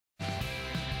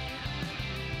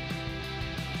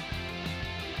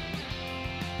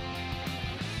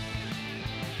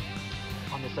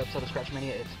this episode of Scratch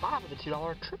Mania, it's 5 of the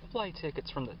 $2 AAA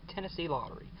tickets from the Tennessee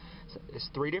Lottery. So it's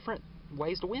 3 different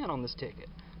ways to win on this ticket.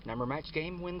 Number match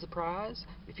game wins a prize.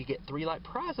 If you get 3 like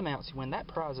prize amounts, you win that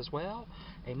prize as well.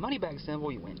 A money bag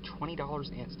symbol, you win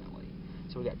 $20 instantly.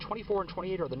 So we got 24 and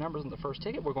 28 are the numbers on the first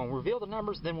ticket. We're going to reveal the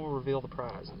numbers, then we'll reveal the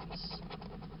prizes.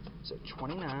 So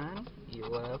 29,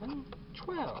 11,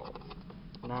 12,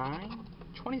 9,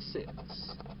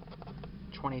 26,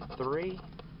 23,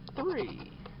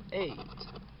 3, 8,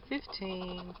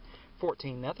 15,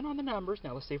 14. Nothing on the numbers.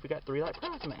 Now let's see if we got 3 like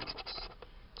prize amounts.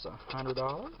 So $100,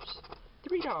 $3,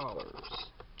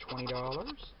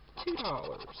 $20,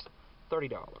 $2,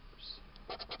 $30.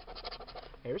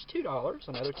 There's $2.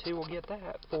 Another 2 will get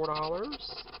that. $4,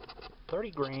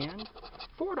 30 grand,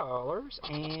 $4,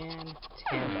 and $10.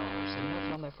 So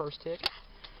nothing on that first ticket.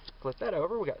 Flip that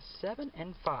over. We got 7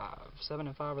 and 5. 7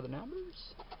 and 5 are the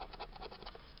numbers.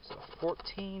 So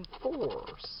 14, 4,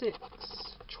 6,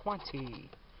 20,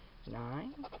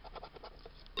 9.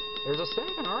 There's a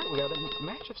 7. Alright, we got a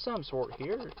match of some sort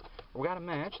here. We got a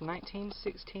match. 19,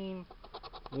 16,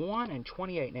 1, and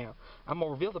 28. Now, I'm going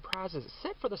to reveal the prizes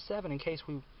except for the 7 in case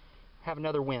we have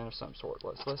another win of some sort.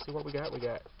 Let's see what we got. We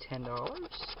got $10,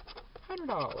 $100,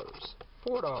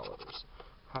 $4,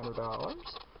 $100,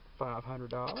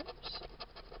 $500,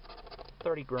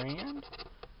 30 grand,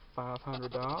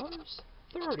 $500,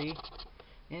 30,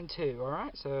 and 2.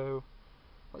 Alright, so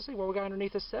let's see what we got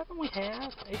underneath the 7. We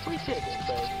have a free ticket.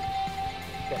 So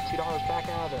got $2 back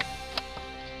out of the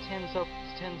 10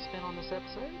 spin on this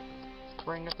episode.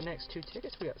 Bring up the next 2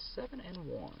 tickets. We got 7 and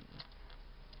 1.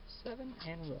 7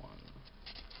 and 1.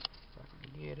 If I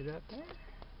can get it up there.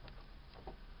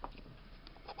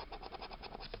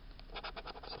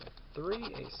 So 3,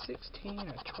 a 16,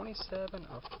 a 27,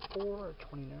 a 4, a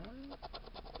 29.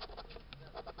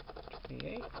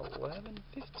 28, 11,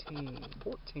 15,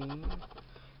 14,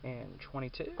 and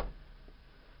 22.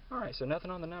 Alright, so nothing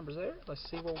on the numbers there. Let's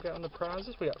see what we got on the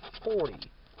prizes. We got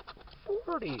 40,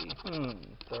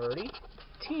 30,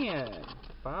 10,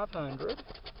 500,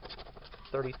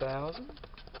 30,000,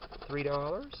 $3,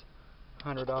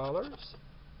 $100,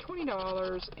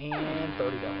 $20, and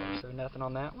 $30. So nothing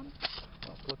on that one.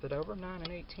 I'll flip it over. 9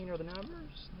 and 18 are the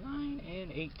numbers. 9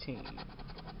 and 18.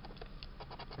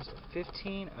 There's a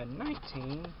 15, a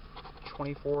 19,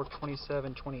 24,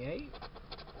 27, 28.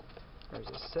 There's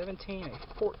a 17, a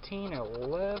 14,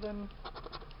 11,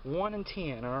 1, and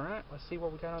 10. Alright, let's see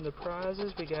what we got on the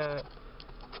prizes. We got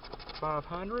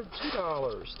 $500,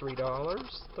 $2, $3,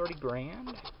 30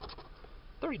 grand,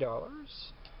 $30,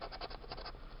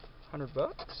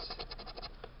 $100,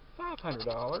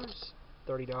 $500,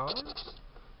 $30,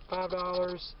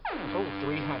 $5, oh,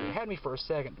 $300. Had me for a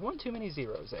second. One too many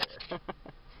zeros there.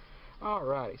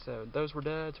 Alrighty, so those were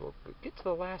duds. We'll get to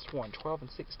the last one, 12 and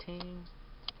 16.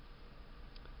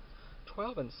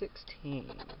 12 and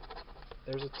 16.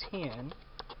 There's a 10,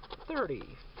 30,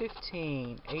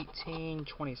 15, 18,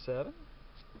 27.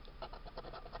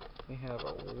 We have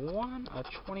a 1, a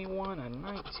 21, a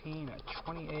 19, a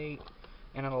 28,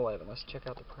 and an 11. Let's check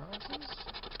out the prizes.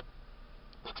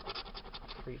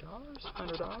 $3,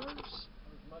 $100,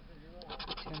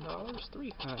 $10,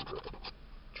 $300,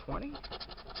 20,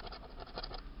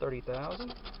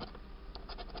 30,000,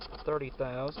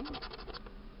 30,000,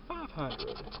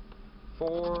 500,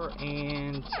 4,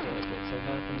 and 10. So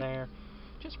nothing there.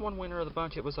 Just one winner of the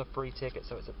bunch. It was a free ticket,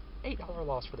 so it's an $8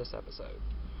 loss for this episode.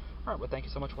 Alright, well, thank you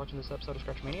so much for watching this episode of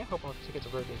Scratch Mania. I hope all the tickets are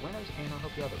very good winners, and I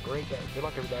hope you have a great day. Good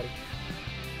luck, everybody.